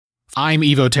I'm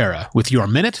Evo Terra with your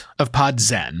Minute of Pod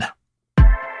Zen.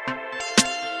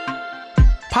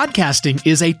 Podcasting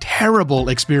is a terrible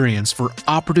experience for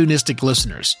opportunistic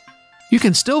listeners. You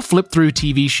can still flip through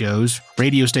TV shows,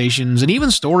 radio stations, and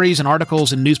even stories and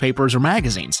articles in newspapers or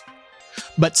magazines.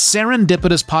 But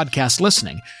serendipitous podcast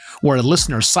listening, where a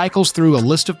listener cycles through a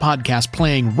list of podcasts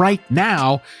playing right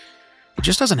now, it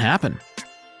just doesn't happen.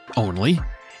 Only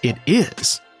it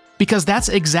is. Because that's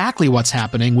exactly what's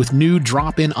happening with new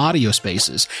drop-in audio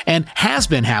spaces, and has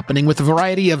been happening with a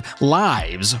variety of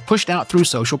lives pushed out through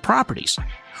social properties.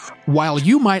 While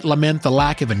you might lament the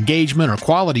lack of engagement or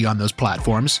quality on those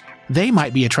platforms, they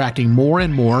might be attracting more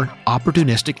and more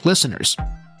opportunistic listeners.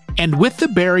 And with the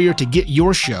barrier to get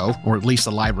your show, or at least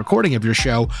a live recording of your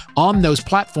show, on those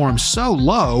platforms so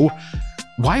low,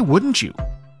 why wouldn't you?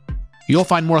 You'll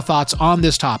find more thoughts on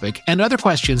this topic and other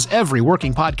questions every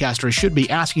working podcaster should be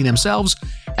asking themselves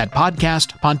at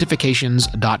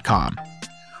podcastpontifications.com.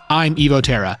 I'm Evo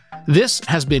Terra. This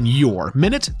has been your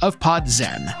Minute of Pod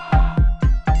Zen.